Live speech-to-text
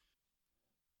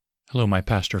Hello, my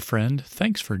pastor friend.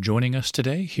 Thanks for joining us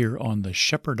today here on the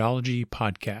Shepherdology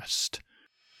Podcast.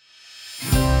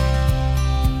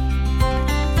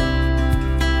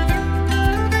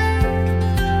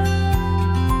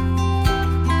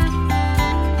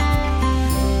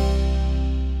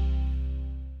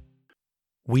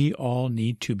 We all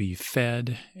need to be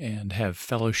fed and have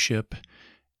fellowship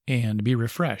and be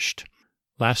refreshed.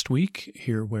 Last week,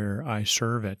 here where I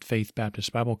serve at Faith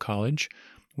Baptist Bible College,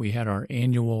 we had our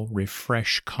annual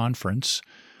Refresh Conference,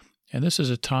 and this is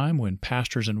a time when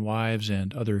pastors and wives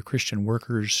and other Christian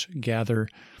workers gather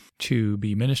to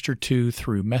be ministered to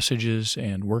through messages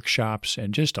and workshops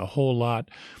and just a whole lot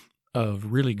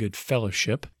of really good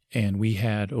fellowship. And we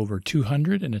had over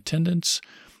 200 in attendance,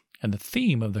 and the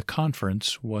theme of the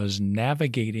conference was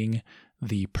navigating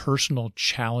the personal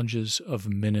challenges of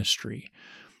ministry.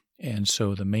 And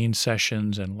so the main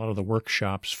sessions and a lot of the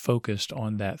workshops focused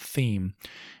on that theme.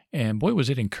 And boy, was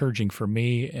it encouraging for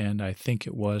me, and I think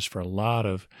it was for a lot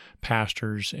of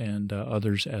pastors and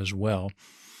others as well.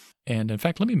 And in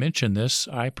fact, let me mention this.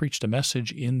 I preached a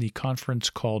message in the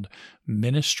conference called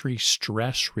Ministry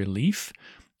Stress Relief,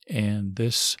 and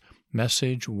this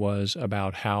message was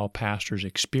about how pastors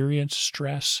experience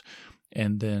stress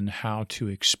and then how to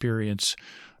experience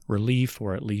relief,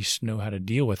 or at least know how to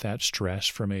deal with that stress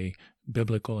from a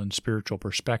biblical and spiritual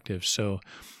perspective. So,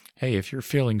 hey, if you're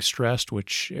feeling stressed,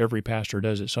 which every pastor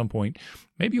does at some point,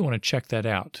 maybe you want to check that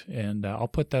out. And I'll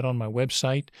put that on my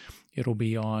website. It'll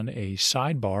be on a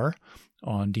sidebar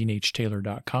on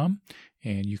deanhtaylor.com,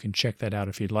 and you can check that out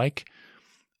if you'd like.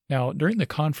 Now, during the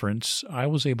conference, I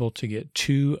was able to get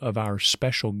two of our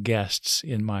special guests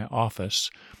in my office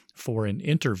for an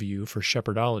interview for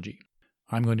Shepherdology.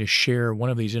 I'm going to share one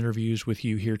of these interviews with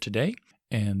you here today,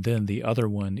 and then the other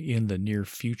one in the near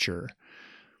future.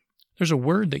 There's a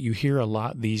word that you hear a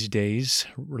lot these days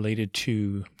related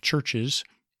to churches,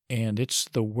 and it's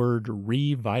the word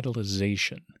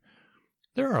revitalization.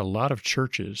 There are a lot of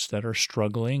churches that are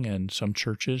struggling, and some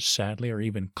churches, sadly, are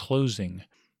even closing.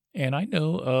 And I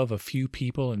know of a few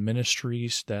people and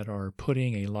ministries that are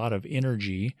putting a lot of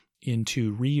energy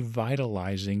into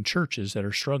revitalizing churches that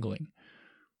are struggling.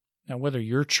 Now, whether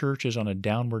your church is on a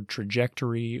downward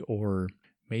trajectory, or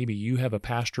maybe you have a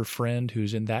pastor friend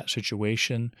who's in that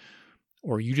situation,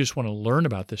 or you just want to learn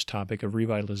about this topic of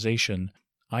revitalization,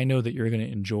 I know that you're going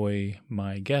to enjoy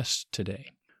my guest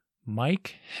today.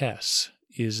 Mike Hess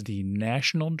is the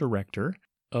National Director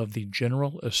of the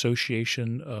General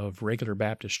Association of Regular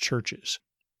Baptist Churches.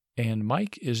 And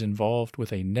Mike is involved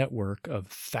with a network of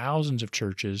thousands of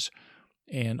churches,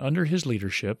 and under his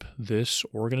leadership, this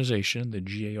organization, the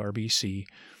GARBC,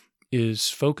 is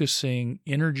focusing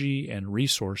energy and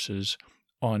resources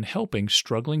on helping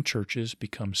struggling churches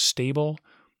become stable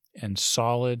and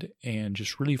solid and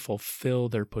just really fulfill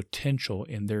their potential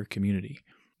in their community.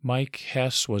 Mike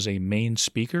Hess was a main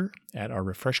speaker at our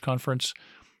Refresh Conference,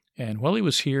 and while he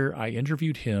was here, I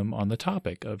interviewed him on the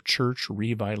topic of church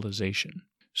revitalization.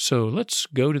 So let's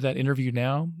go to that interview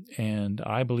now, and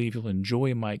I believe you'll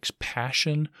enjoy Mike's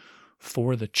passion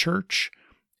for the church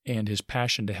and his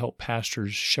passion to help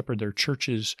pastors shepherd their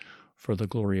churches for the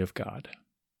glory of God.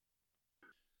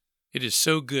 It is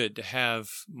so good to have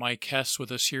Mike Hess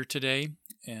with us here today,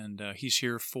 and he's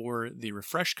here for the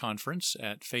Refresh Conference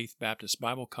at Faith Baptist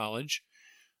Bible College,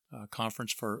 a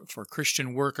conference for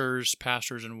Christian workers,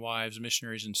 pastors and wives,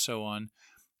 missionaries, and so on.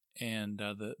 And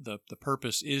the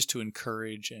purpose is to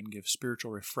encourage and give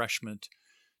spiritual refreshment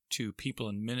to people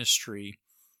in ministry.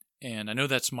 And I know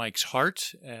that's Mike's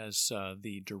heart as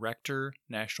the director,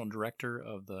 national director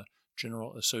of the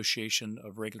General Association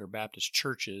of Regular Baptist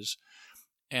Churches.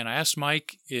 And I asked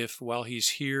Mike if, while he's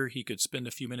here, he could spend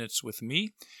a few minutes with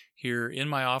me here in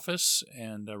my office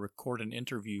and record an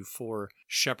interview for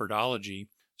Shepherdology.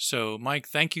 So, Mike,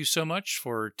 thank you so much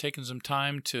for taking some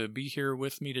time to be here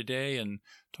with me today and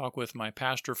talk with my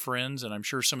pastor friends, and I'm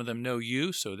sure some of them know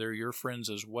you, so they're your friends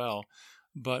as well.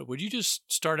 But would you just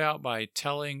start out by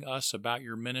telling us about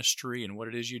your ministry and what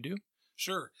it is you do?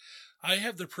 Sure. I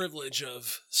have the privilege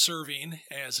of serving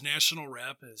as national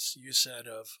rep, as you said,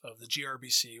 of the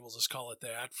GRBC. We'll just call it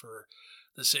that for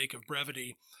the sake of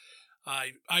brevity.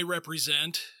 I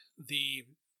represent the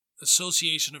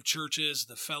Association of Churches,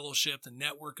 the fellowship, the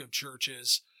network of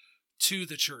churches to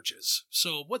the churches.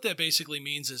 So what that basically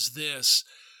means is this.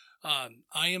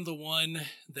 I am the one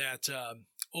that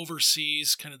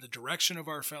oversees kind of the direction of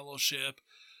our fellowship,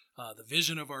 the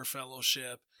vision of our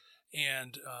fellowship,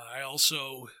 and I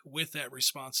also, with that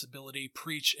responsibility,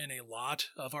 preach in a lot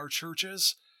of our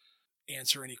churches,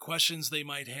 answer any questions they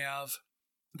might have.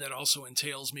 That also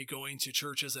entails me going to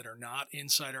churches that are not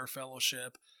inside our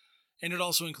fellowship And it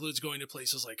also includes going to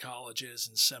places like colleges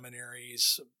and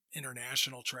seminaries,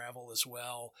 international travel as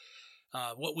well.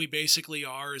 What we basically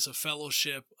are is a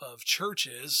fellowship of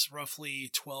churches, roughly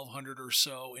 1,200 or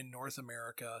so in North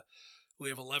America. We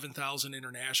have 11,000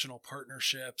 international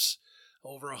partnerships,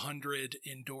 over 100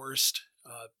 endorsed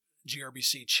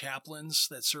GRBC chaplains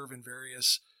that serve in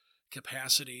various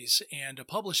capacities, and a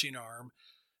publishing arm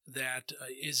that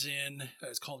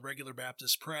it's called Regular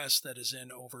Baptist Press, that is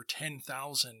in over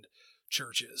 10,000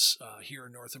 churches here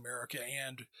in North America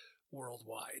and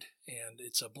worldwide. And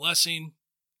it's a blessing,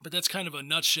 but that's kind of a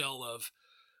nutshell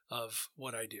of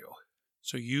what I do.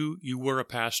 So you were a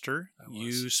pastor. I was.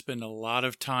 You spend a lot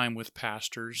of time with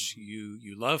pastors.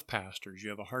 You love pastors. You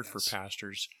have a heart Yes. for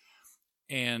pastors.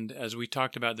 And as we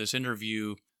talked about this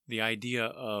interview, the idea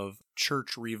of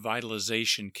church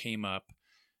revitalization came up.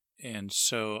 And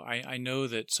so I know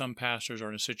that some pastors are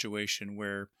in a situation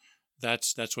where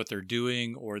that's what they're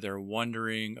doing, or they're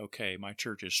wondering, okay, my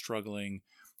church is struggling.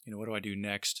 What do I do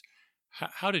next?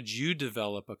 How did you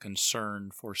develop a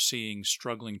concern for seeing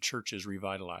struggling churches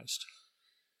revitalized?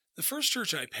 The first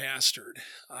church I pastored,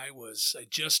 I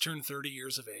just turned 30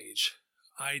 years of age.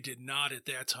 I did not at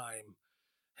that time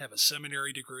have a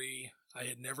seminary degree. I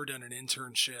had never done an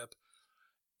internship.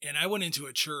 And I went into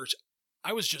a church.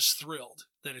 I was just thrilled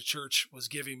that a church was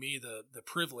giving me the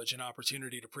privilege and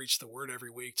opportunity to preach the word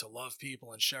every week, to love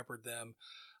people and shepherd them.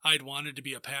 I'd wanted to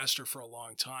be a pastor for a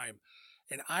long time.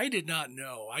 And I did not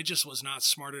know, I just was not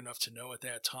smart enough to know at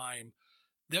that time,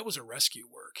 that was a rescue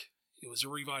work. It was a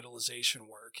revitalization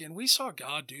work. And we saw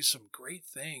God do some great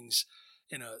things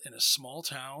in a small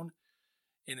town,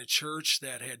 in a church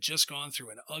that had just gone through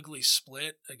an ugly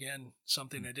split. Again,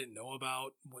 something I didn't know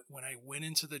about when I went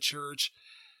into the church.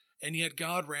 And yet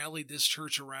God rallied this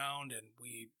church around, and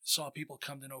we saw people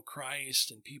come to know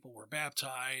Christ, and people were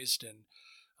baptized, and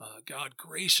God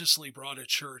graciously brought a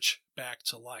church back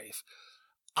to life.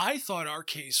 I thought our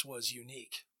case was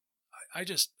unique. I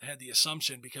just had the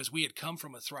assumption, because we had come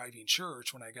from a thriving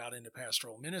church when I got into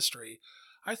pastoral ministry,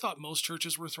 I thought most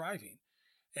churches were thriving.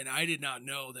 And I did not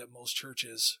know that most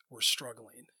churches were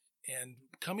struggling. And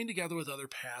coming together with other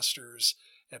pastors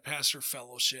at pastor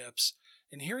fellowships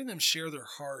and hearing them share their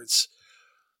hearts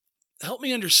helped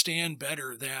me understand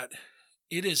better that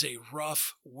it is a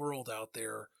rough world out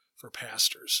there for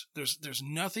pastors. There's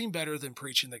nothing better than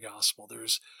preaching the gospel.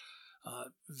 There's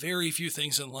very few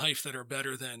things in life that are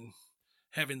better than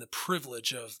having the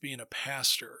privilege of being a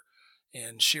pastor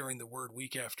and sharing the word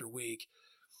week after week.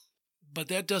 But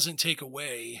that doesn't take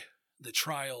away the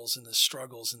trials and the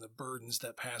struggles and the burdens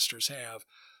that pastors have.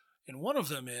 And one of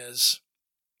them is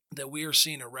that we are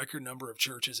seeing a record number of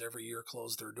churches every year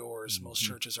close their doors. Mm-hmm. Most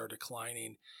churches are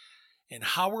declining. And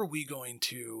how are we going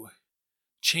to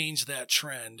change that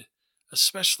trend,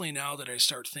 especially now that I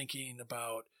start thinking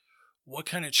about what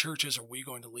kind of churches are we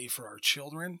going to leave for our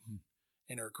children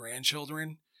and our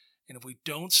grandchildren? And if we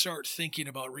don't start thinking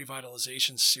about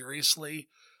revitalization seriously,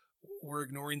 we're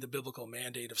ignoring the biblical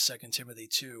mandate of 2 Timothy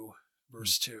 2,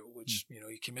 verse 2, which,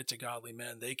 you commit to godly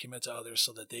men, they commit to others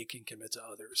so that they can commit to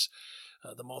others.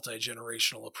 The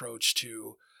multi-generational approach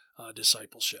to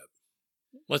discipleship.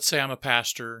 Let's say I'm a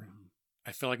pastor.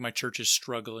 I feel like my church is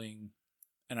struggling,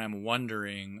 and I'm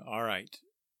wondering, all right,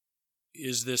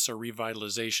 is this a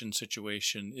revitalization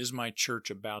situation? Is my church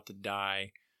about to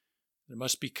die? There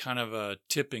must be kind of a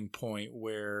tipping point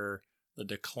where the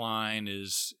decline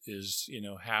is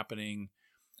happening.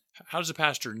 How does a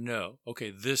pastor know,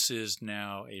 okay, this is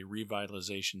now a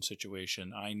revitalization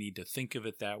situation? I need to think of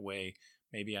it that way.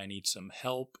 Maybe I need some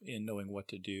help in knowing what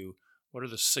to do. What are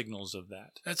the signals of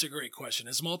that? That's a great question.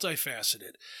 It's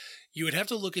multifaceted. You would have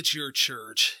to look at your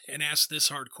church and ask this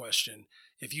hard question.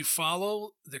 If you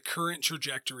follow the current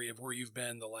trajectory of where you've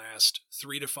been the last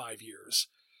 3 to 5 years,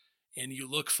 and you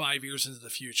look 5 years into the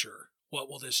future, what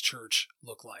will this church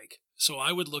look like? So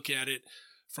I would look at it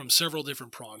from several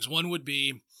different prongs. One would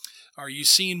be, are you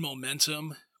seeing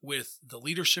momentum with the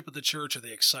leadership of the church? Are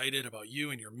they excited about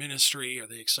you and your ministry? Are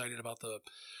they excited about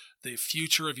the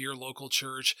future of your local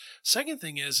church? Second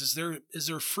thing is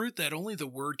there fruit that only the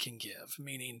word can give?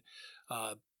 Meaning,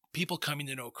 people coming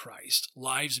to know Christ,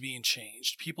 lives being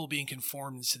changed, people being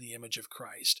conformed into the image of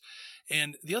Christ.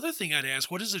 And the other thing I'd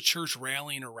ask, what is the church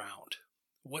rallying around?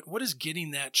 What is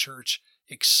getting that church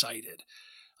excited?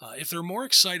 If they're more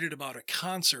excited about a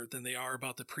concert than they are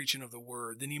about the preaching of the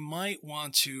word, then you might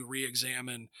want to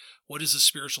re-examine what is the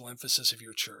spiritual emphasis of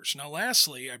your church. Now,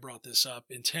 lastly, I brought this up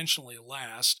intentionally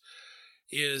last,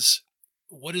 is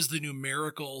what is the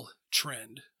numerical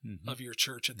trend of your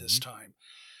church at this time?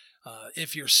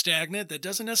 If you're stagnant, that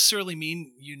doesn't necessarily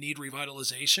mean you need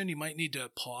revitalization. You might need to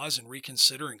pause and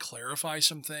reconsider and clarify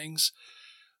some things.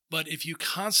 But if you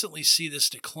constantly see this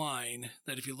decline,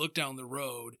 that if you look down the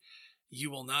road, you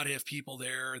will not have people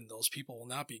there and those people will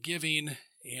not be giving,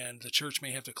 and the church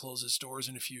may have to close its doors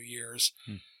in a few years,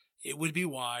 it would be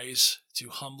wise to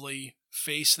humbly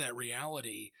face that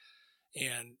reality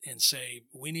and say,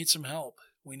 we need some help.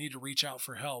 We need to reach out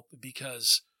for help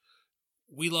because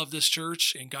we love this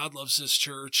church and God loves this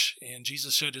church and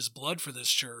Jesus shed his blood for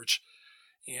this church.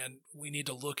 And we need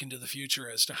to look into the future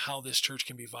as to how this church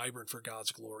can be vibrant for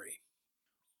God's glory.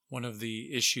 One of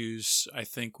the issues, I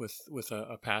think, with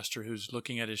a pastor who's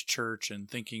looking at his church and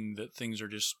thinking that things are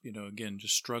just, again,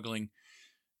 just struggling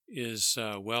is,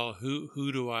 who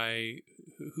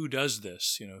does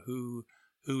this? Who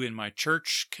in my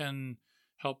church can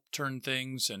help turn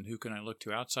things and who can I look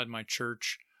to outside my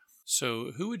church?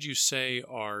 So who would you say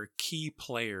are key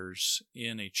players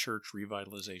in a church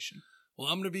revitalization? Well,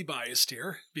 I'm going to be biased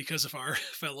here because of our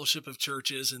fellowship of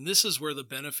churches, and this is where the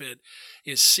benefit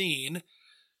is seen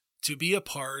to be a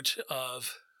part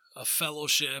of a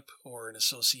fellowship or an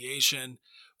association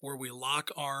where we lock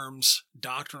arms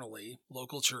doctrinally,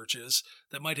 local churches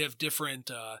that might have different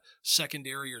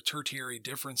secondary or tertiary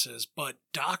differences, but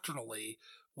doctrinally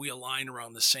we align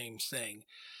around the same thing.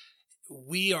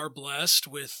 We are blessed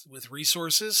with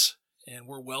resources, and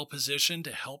we're well positioned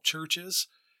to help churches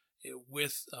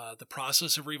with the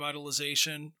process of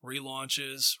revitalization,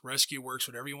 relaunches, rescue works,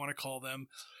 whatever you want to call them.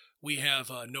 We have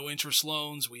no interest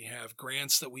loans. We have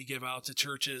grants that we give out to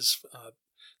churches,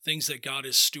 things that God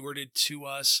has stewarded to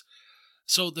us.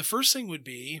 So the first thing would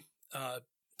be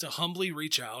to humbly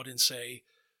reach out and say,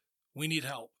 we need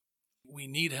help. We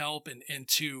need help, and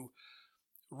to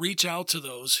reach out to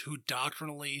those who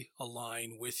doctrinally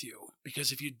align with you.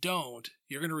 Because if you don't,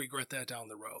 you're going to regret that down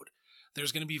the road.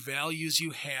 There's going to be values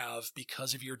you have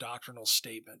because of your doctrinal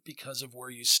statement, because of where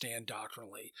you stand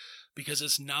doctrinally, because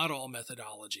it's not all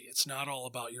methodology. It's not all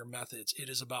about your methods. It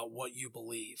is about what you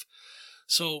believe.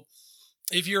 So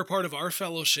if you're a part of our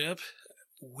fellowship,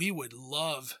 we would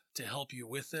love to help you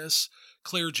with this.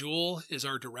 Claire Jewell is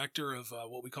our director of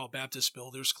what we call Baptist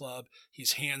Builders Club.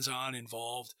 He's hands-on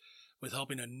involved with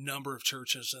helping a number of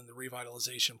churches in the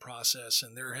revitalization process.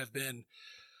 And there have been,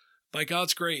 by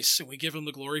God's grace, and we give him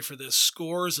the glory for this,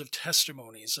 scores of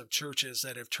testimonies of churches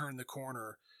that have turned the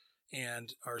corner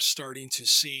and are starting to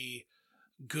see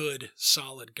good,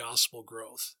 solid gospel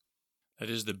growth.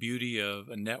 That is the beauty of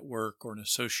a network or an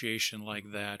association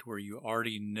like that, where you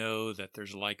already know that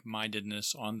there's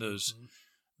like-mindedness on those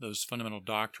fundamental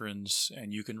doctrines,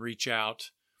 and you can reach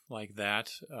out like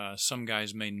that. Some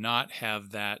guys may not have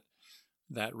that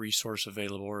resource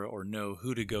available or know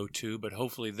who to go to, but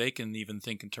hopefully they can even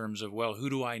think in terms of, well, who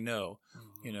do I know?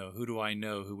 Who do I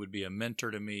know who would be a mentor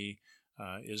to me?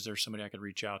 Is there somebody I could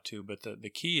reach out to? But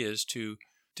the key is to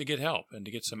get help and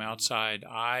to get some outside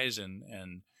eyes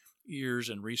and ears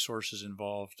and resources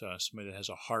involved, somebody that has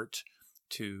a heart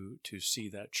to see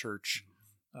that church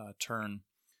turn.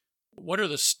 What are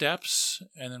the steps?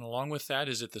 And then along with that,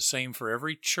 is it the same for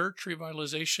every church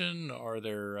revitalization? Are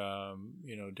there,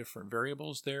 different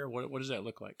variables there? What does that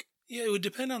look like? Yeah, it would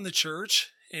depend on the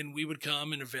church, and we would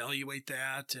come and evaluate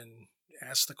that and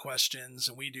ask the questions.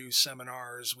 And we do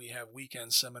seminars. We have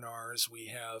weekend seminars. We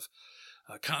have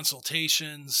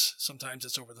consultations. Sometimes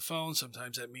it's over the phone.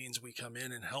 Sometimes that means we come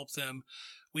in and help them.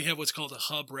 We have what's called a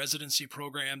hub residency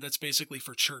program. That's basically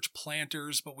for church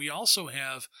planters, but we also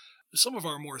have some of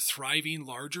our more thriving,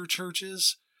 larger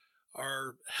churches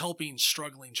are helping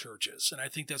struggling churches. And I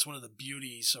think that's one of the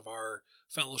beauties of our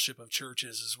fellowship of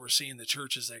churches is we're seeing the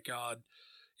churches that God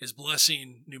is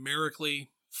blessing numerically,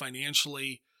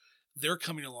 financially. They're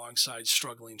coming alongside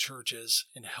struggling churches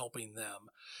and helping them.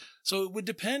 So it would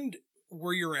depend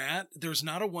where you're at. There's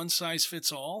not a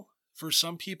one-size-fits-all. For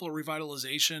some people,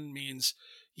 revitalization means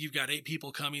you've got 8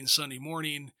 people coming Sunday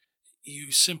morning.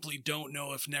 You simply don't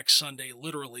know if next Sunday,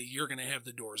 literally, you're going to have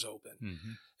the doors open.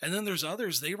 Mm-hmm. And then there's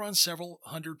others, they run several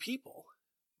hundred people,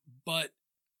 but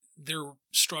they're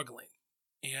struggling.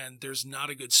 And there's not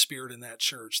a good spirit in that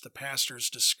church. The pastor's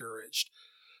discouraged.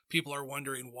 People are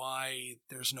wondering why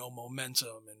there's no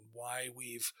momentum and why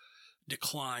we've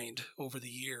declined over the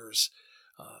years.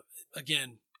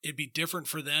 Again, it'd be different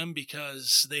for them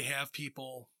because they have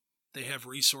people, they have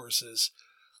resources,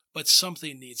 but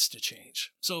something needs to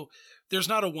change. So there's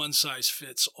not a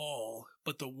one-size-fits-all,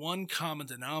 but the one common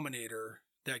denominator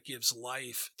that gives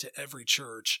life to every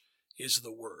church is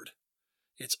the Word.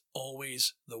 It's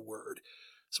always the Word.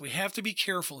 So we have to be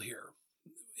careful here.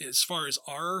 As far as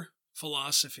our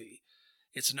philosophy,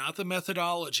 it's not the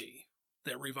methodology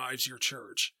that revives your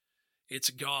church. It's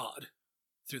God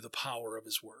through the power of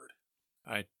his word.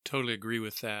 I totally agree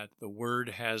with that. The Word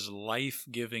has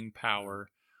life-giving power.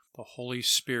 The Holy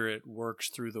Spirit works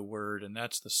through the Word, and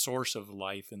that's the source of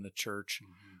life in the church.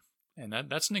 And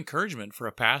that's an encouragement for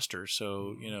a pastor.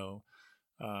 So,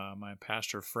 my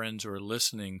pastor friends who are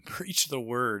listening, preach the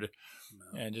Word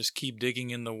and just keep digging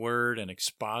in the Word and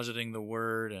expositing the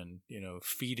Word and,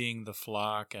 feeding the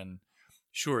flock. And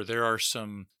sure, there are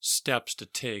some steps to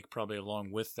take probably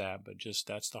along with that, but just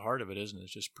that's the heart of it, isn't it?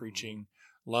 It's just preaching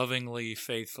lovingly,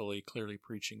 faithfully, clearly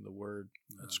preaching the word.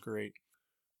 That's great.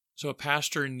 So a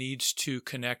pastor needs to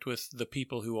connect with the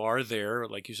people who are there,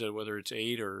 like you said, whether it's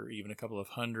 8 or even a couple of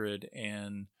hundred,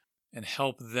 and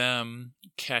help them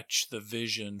catch the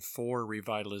vision for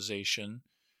revitalization.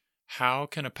 How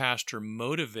can a pastor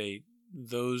motivate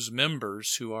those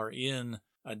members who are in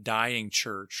a dying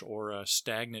church or a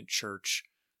stagnant church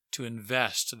to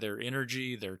invest their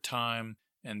energy, their time,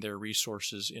 and their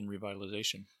resources in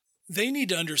revitalization? They need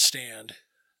to understand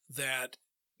that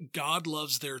God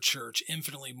loves their church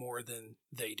infinitely more than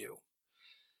they do.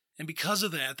 And because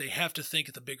of that, they have to think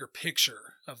of the bigger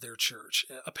picture of their church.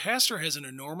 A pastor has an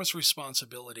enormous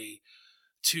responsibility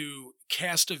to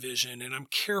cast a vision, and I'm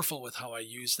careful with how I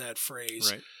use that phrase.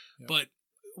 Right. Yep. But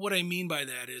what I mean by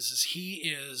that is he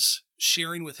is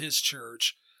sharing with his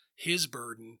church his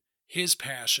burden, his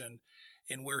passion,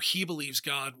 and where he believes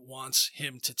God wants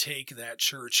him to take that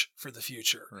church for the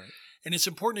future. Right. And it's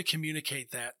important to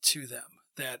communicate that to them,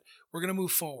 that we're going to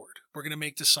move forward. We're going to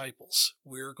make disciples.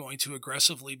 We're going to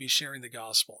aggressively be sharing the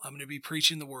gospel. I'm going to be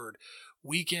preaching the word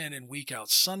week in and week out,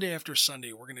 Sunday after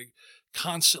Sunday. We're going to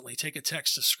constantly take a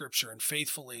text of Scripture and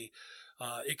faithfully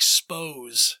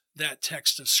expose that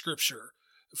text of Scripture,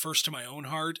 first to my own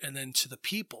heart and then to the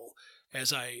people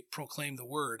as I proclaim the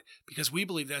word, because we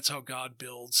believe that's how God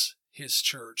builds his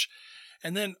church.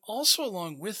 And then also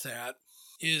along with that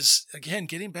is, again,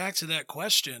 getting back to that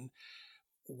question,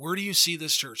 where do you see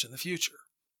this church in the future?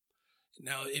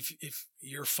 Now, if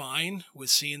you're fine with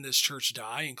seeing this church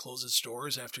die and close its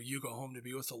doors after you go home to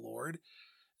be with the Lord,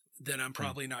 then I'm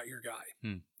probably not your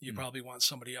guy. You probably want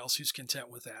somebody else who's content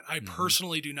with that. I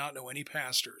personally do not know any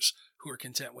pastors who are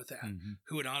content with that,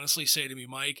 who would honestly say to me,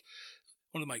 Mike,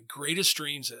 one of my greatest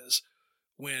dreams is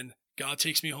when God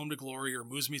takes me home to glory or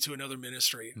moves me to another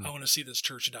ministry, I want to see this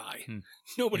church die.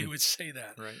 Nobody would say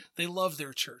that. Right. They love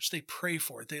their church. They pray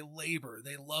for it. They labor.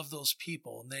 They love those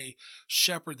people, and they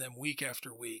shepherd them week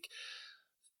after week.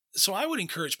 So I would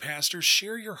encourage pastors,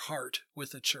 share your heart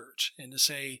with the church and to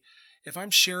say, if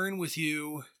I'm sharing with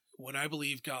you what I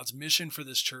believe God's mission for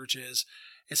this church is,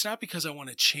 it's not because I want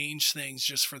to change things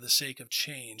just for the sake of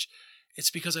change.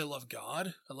 It's because I love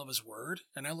God, I love his word,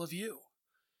 and I love you.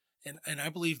 And I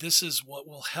believe this is what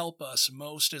will help us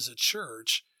most as a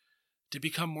church to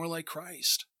become more like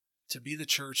Christ, to be the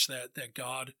church that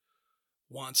God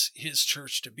wants his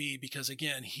church to be, because,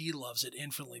 again, he loves it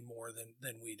infinitely more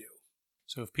than we do.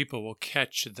 So if people will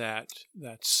catch that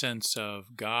sense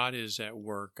of God is at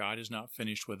work, God is not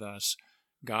finished with us,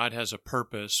 God has a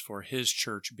purpose for his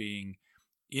church being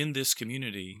in this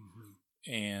community,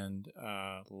 and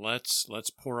let's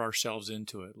pour ourselves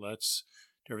into it. Let's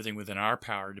do everything within our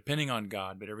power, depending on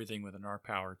God, but everything within our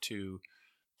power to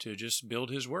just build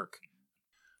his work.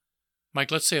 Mike,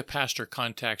 let's say a pastor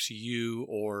contacts you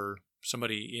or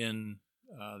somebody in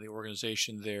the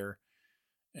organization there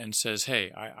and says,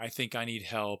 hey, I think I need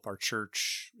help. Our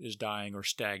church is dying or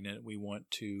stagnant. We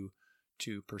want to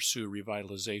pursue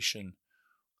revitalization.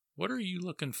 What are you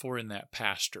looking for in that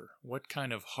pastor? What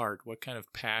kind of heart, what kind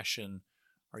of passion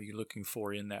are you looking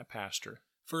for in that pastor?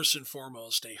 First and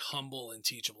foremost, a humble and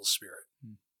teachable spirit.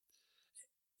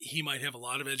 He might have a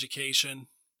lot of education,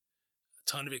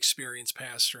 a ton of experience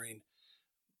pastoring,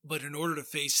 but in order to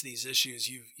face these issues,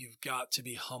 you've got to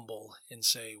be humble and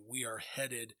say, we are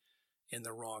headed in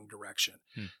the wrong direction.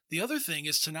 The other thing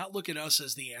is to not look at us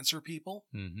as the answer people.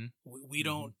 We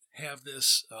don't have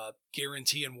this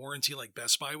guarantee and warranty like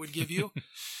Best Buy would give you.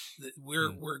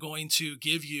 We're going to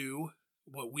give you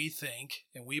what we think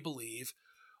and we believe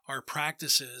are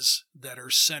practices that are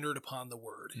centered upon the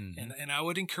word. And I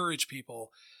would encourage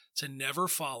people to never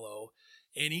follow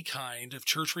any kind of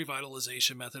church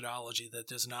revitalization methodology that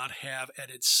does not have at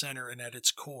its center and at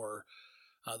its core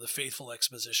the faithful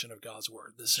exposition of God's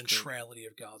word, the centrality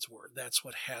of God's word. That's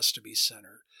what has to be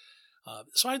centered.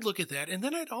 So I'd look at that. And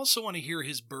then I'd also want to hear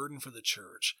his burden for the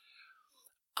church.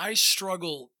 I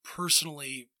struggle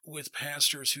personally with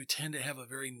pastors who tend to have a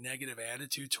very negative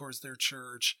attitude towards their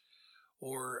church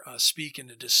or speak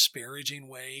in a disparaging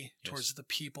way towards the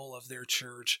people of their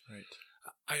church.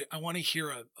 Right. I want to hear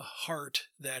a heart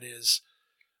that is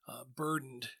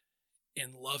burdened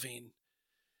and loving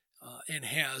and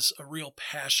has a real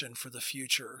passion for the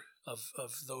future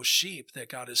of those sheep that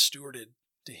God has stewarded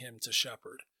to him to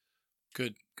shepherd.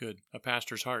 Good. A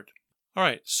pastor's heart. All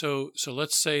right, so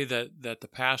let's say that the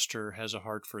pastor has a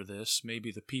heart for this.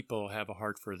 Maybe the people have a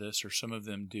heart for this, or some of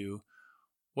them do.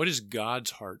 What is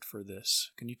God's heart for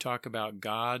this? Can you talk about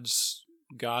God's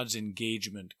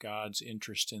engagement, God's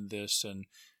interest in this? And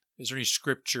is there any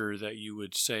scripture that you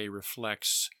would say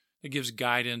reflects, that gives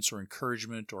guidance or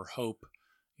encouragement or hope,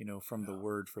 from the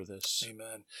word for this?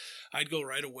 Amen. I'd go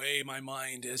right away. My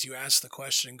mind, as you ask the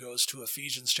question, goes to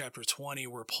Ephesians chapter 20,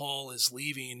 where Paul is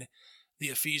leaving the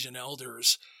Ephesian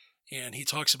elders, and he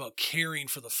talks about caring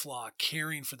for the flock,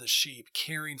 caring for the sheep,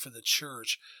 caring for the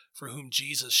church, for whom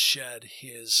Jesus shed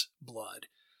his blood.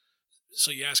 So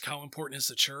you ask, how important is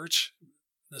the church?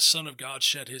 The Son of God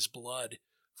shed his blood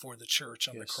for the church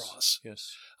on the cross.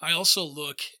 Yes. I also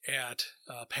look at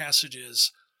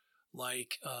passages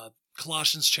like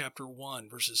Colossians chapter 1,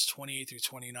 verses 28 through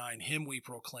 29. Him we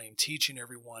proclaim, teaching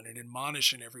everyone and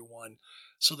admonishing everyone,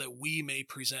 so that we may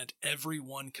present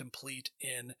everyone complete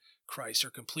in Christ, or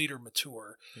complete or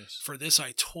mature. Yes. For this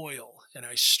I toil and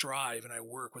I strive and I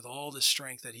work with all the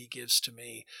strength that he gives to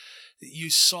me. You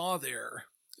saw there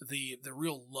the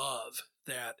real love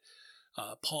that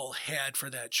Paul had for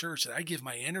that church, that I give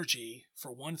my energy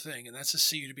for one thing, and that's to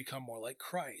see you to become more like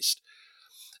Christ.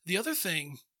 The other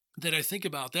thing that I think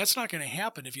about, that's not going to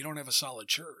happen if you don't have a solid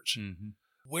church. Mm-hmm.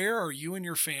 Where are you and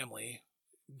your family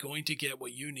going to get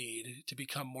what you need to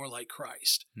become more like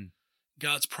Christ?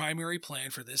 God's primary plan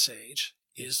for this age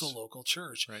is the local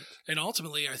church. Right. And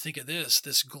ultimately, I think of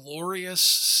this glorious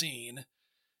scene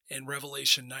in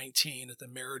Revelation 19 at the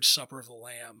marriage supper of the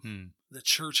Lamb, the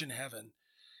church in heaven,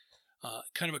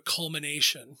 kind of a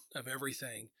culmination of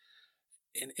everything.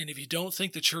 And if you don't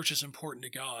think the church is important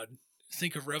to God,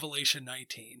 think of Revelation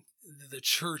 19, the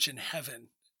church in heaven,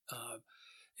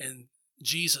 and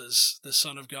Jesus, the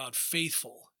Son of God,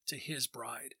 faithful to his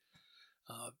bride.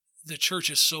 The church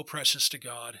is so precious to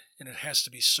God, and it has to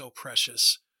be so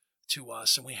precious to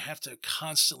us. And we have to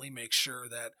constantly make sure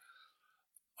that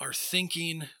our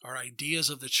thinking, our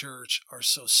ideas of the church are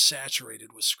so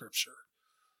saturated with Scripture.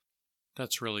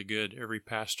 That's really good. Every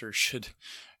pastor should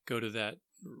go to that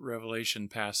Revelation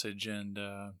passage and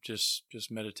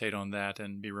just meditate on that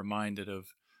and be reminded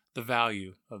of the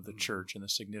value of the church and the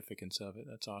significance of it.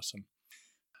 That's awesome.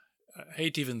 I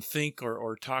hate to even think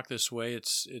or talk this way.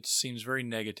 It seems very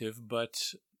negative,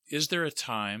 but is there a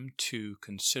time to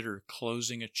consider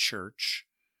closing a church?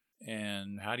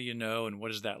 And how do you know, and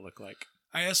what does that look like?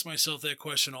 I ask myself that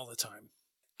question all the time.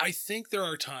 I think there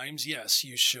are times, yes,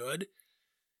 you should.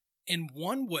 In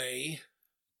one way,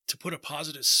 to put a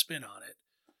positive spin on it,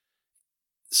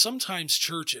 sometimes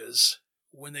churches,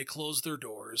 when they close their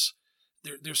doors,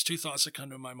 there's two thoughts that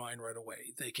come to my mind right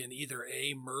away. They can either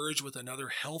merge with another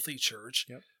healthy church,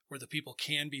 yep, where the people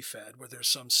can be fed, where there's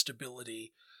some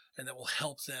stability, and that will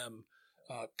help them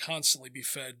constantly be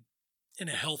fed in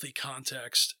a healthy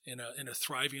context, in a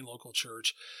thriving local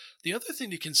church. The other thing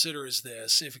to consider is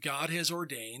this: if God has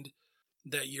ordained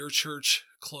that your church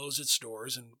close its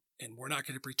doors, and we're not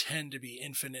going to pretend to be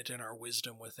infinite in our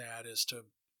wisdom with that, as to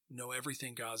know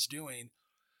everything God's doing,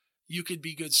 you could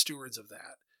be good stewards of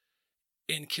that.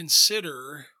 And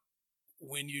consider,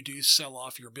 when you do sell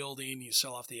off your building, you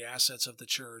sell off the assets of the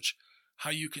church, how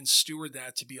you can steward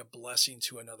that to be a blessing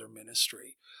to another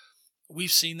ministry.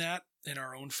 We've seen that in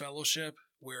our own fellowship,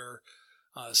 where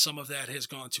some of that has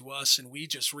gone to us, and we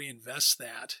just reinvest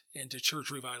that into church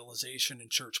revitalization and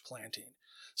church planting.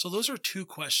 So those are two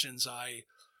questions I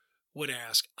would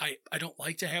ask. I don't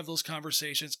like to have those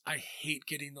conversations. I hate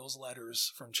getting those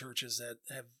letters from churches that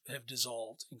have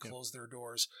dissolved and closed their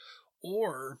doors.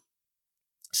 Or,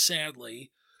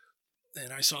 sadly,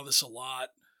 and I saw this a lot,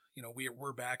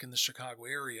 we're back in the Chicago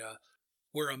area,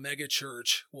 where a mega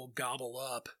church will gobble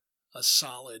up a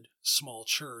solid small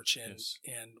church, and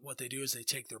what they do is they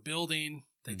take their building,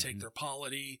 they take their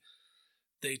polity,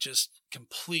 they just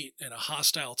complete in a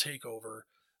hostile takeover,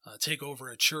 take over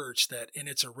a church that in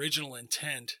its original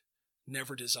intent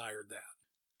never desired that.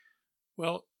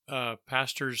 Well,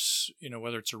 pastors,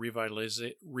 whether it's a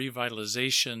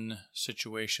revitalization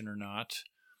situation or not,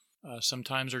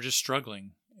 sometimes are just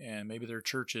struggling, and maybe their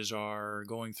churches are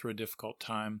going through a difficult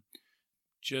time.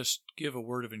 Just give a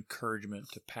word of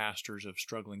encouragement to pastors of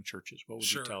struggling churches. What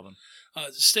would you tell them?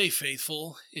 Stay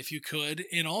faithful if you could.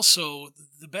 And also,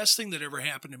 the best thing that ever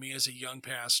happened to me as a young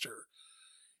pastor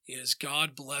is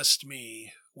God blessed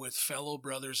me with fellow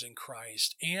brothers in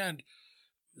Christ and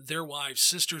their wives,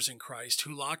 sisters in Christ,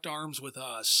 who locked arms with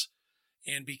us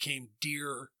and became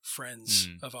dear friends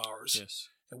of ours. Yes.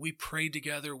 And we prayed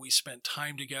together, we spent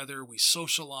time together, we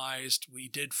socialized, we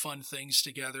did fun things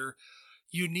together.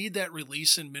 You need that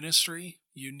release in ministry.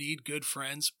 You need good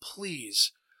friends.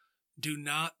 Please do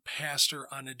not pastor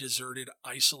on a deserted,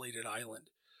 isolated island.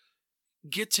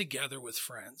 Get together with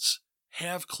friends.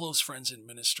 Have close friends in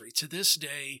ministry. To this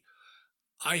day,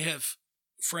 I have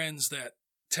friends that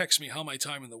text me how my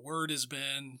time in the Word has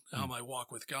been, how my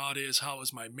walk with God is, how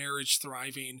is my marriage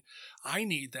thriving. I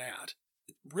need that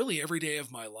really every day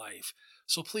of my life.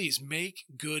 So please make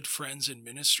good friends in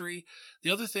ministry. The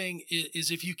other thing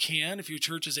is if you can, if your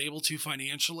church is able to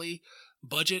financially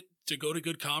budget to go to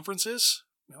good conferences,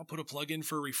 put a plug in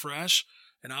for Refresh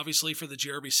and obviously for the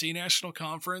GRBC National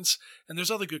Conference. And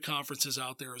there's other good conferences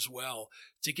out there as well.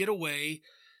 To get away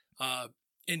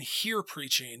and hear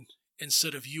preaching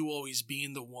instead of you always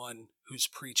being the one who's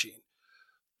preaching.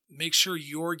 Make sure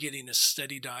you're getting a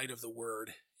steady diet of the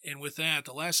Word. And with that,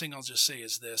 the last thing I'll just say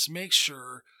is this. Make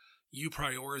sure you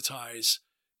prioritize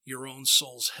your own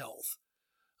soul's health.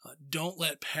 Don't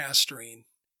let pastoring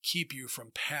keep you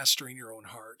from pastoring your own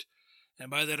heart. And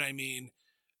by that I mean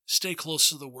stay close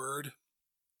to the Word.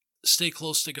 Stay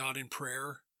close to God in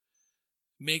prayer.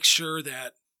 Make sure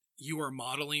that you are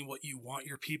modeling what you want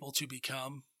your people to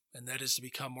become, and that is to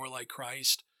become more like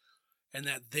Christ, and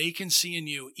that they can see in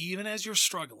you, even as you're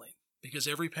struggling, because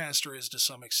every pastor is to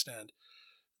some extent,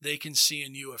 they can see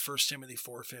in you, 1 Timothy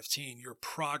 4:15, your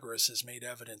progress is made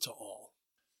evident to all.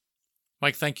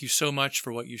 Mike, thank you so much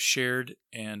for what you shared,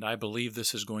 and I believe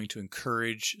this is going to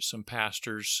encourage some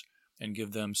pastors and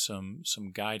give them some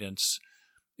guidance.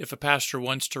 If a pastor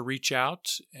wants to reach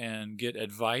out and get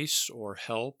advice or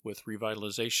help with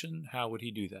revitalization, how would he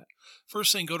do that?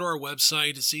 First thing, go to our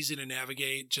website. It's easy to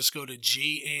navigate. Just go to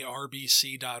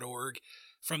garbc.org.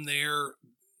 From there,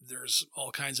 there's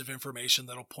all kinds of information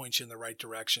that'll point you in the right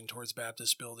direction towards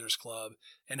Baptist Builders Club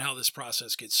and how this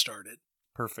process gets started.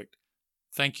 Perfect.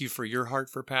 Thank you for your heart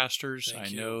for pastors. Thank I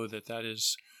you. know that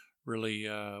is really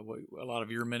what a lot of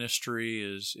your ministry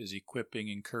is equipping,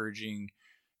 encouraging,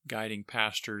 guiding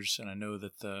pastors, and I know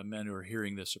that the men who are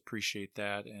hearing this appreciate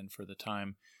that and for the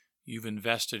time you've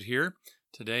invested here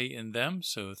today in them.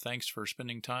 So thanks for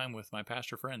spending time with my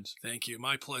pastor friends. Thank you.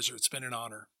 My pleasure. It's been an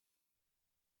honor.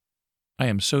 I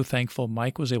am so thankful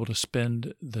Mike was able to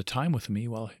spend the time with me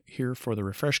while here for the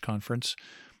Refresh Conference,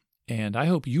 and I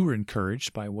hope you were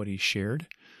encouraged by what he shared.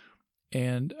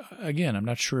 And again, I'm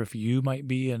not sure if you might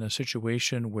be in a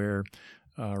situation where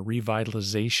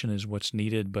revitalization is what's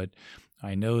needed, but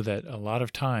I know that a lot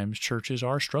of times churches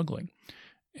are struggling.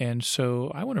 And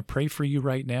so I want to pray for you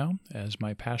right now as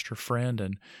my pastor friend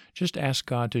and just ask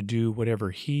God to do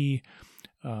whatever he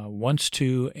wants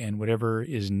to and whatever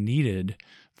is needed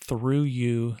through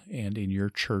you and in your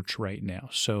church right now.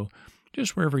 So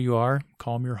just wherever you are,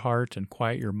 calm your heart and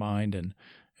quiet your mind and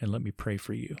let me pray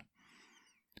for you.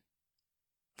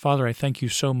 Father, I thank you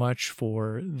so much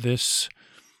for this,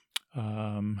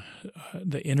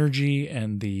 the energy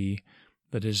and the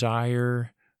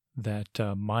desire that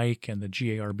Mike and the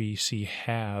GARBC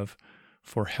have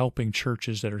for helping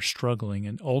churches that are struggling.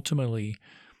 And ultimately,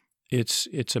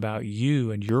 it's about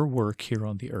you and your work here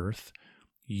on the earth.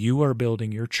 You are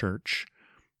building your church.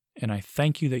 And I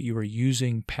thank you that you are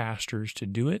using pastors to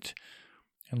do it.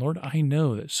 And Lord, I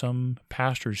know that some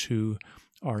pastors who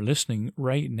are listening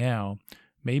right now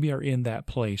maybe are in that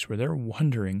place where they're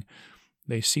wondering,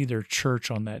 they see their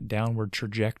church on that downward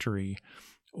trajectory,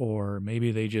 or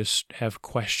maybe they just have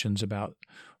questions about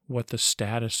what the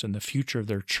status and the future of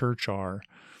their church are.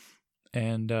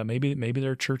 And maybe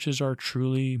their churches are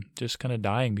truly just kind of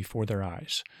dying before their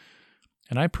eyes.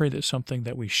 And I pray that something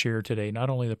that we share today, not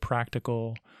only the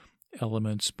practical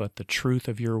elements, but the truth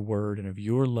of your word and of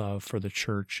your love for the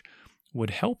church would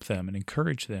help them and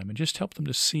encourage them and just help them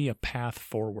to see a path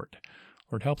forward,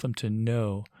 or help them to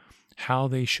know how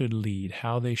they should lead,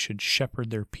 how they should shepherd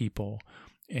their people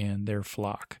and their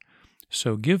flock.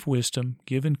 So give wisdom,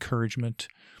 give encouragement,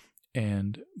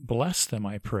 and bless them,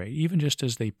 I pray, even just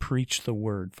as they preach the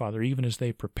word, Father, even as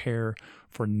they prepare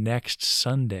for next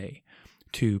Sunday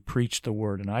to preach the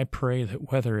word. And I pray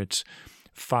that whether it's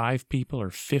 5 people or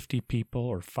 50 people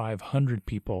or 500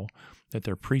 people that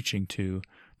they're preaching to,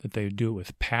 that they do it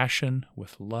with passion,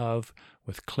 with love,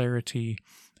 with clarity,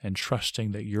 and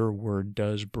trusting that your word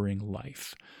does bring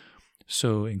life.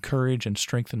 So encourage and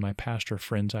strengthen my pastor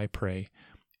friends, I pray.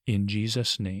 In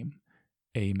Jesus' name,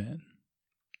 amen.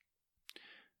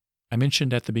 I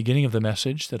mentioned at the beginning of the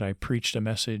message that I preached a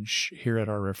message here at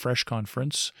our Refresh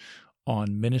Conference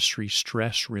on ministry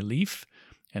stress relief.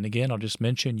 And again, I'll just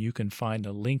mention you can find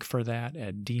a link for that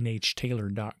at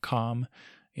deanhtaylor.com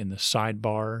in the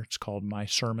sidebar. It's called My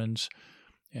Sermons.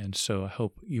 And so I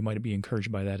hope you might be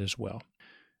encouraged by that as well.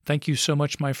 Thank you so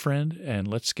much, my friend, and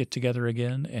let's get together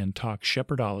again and talk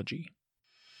shepherdology.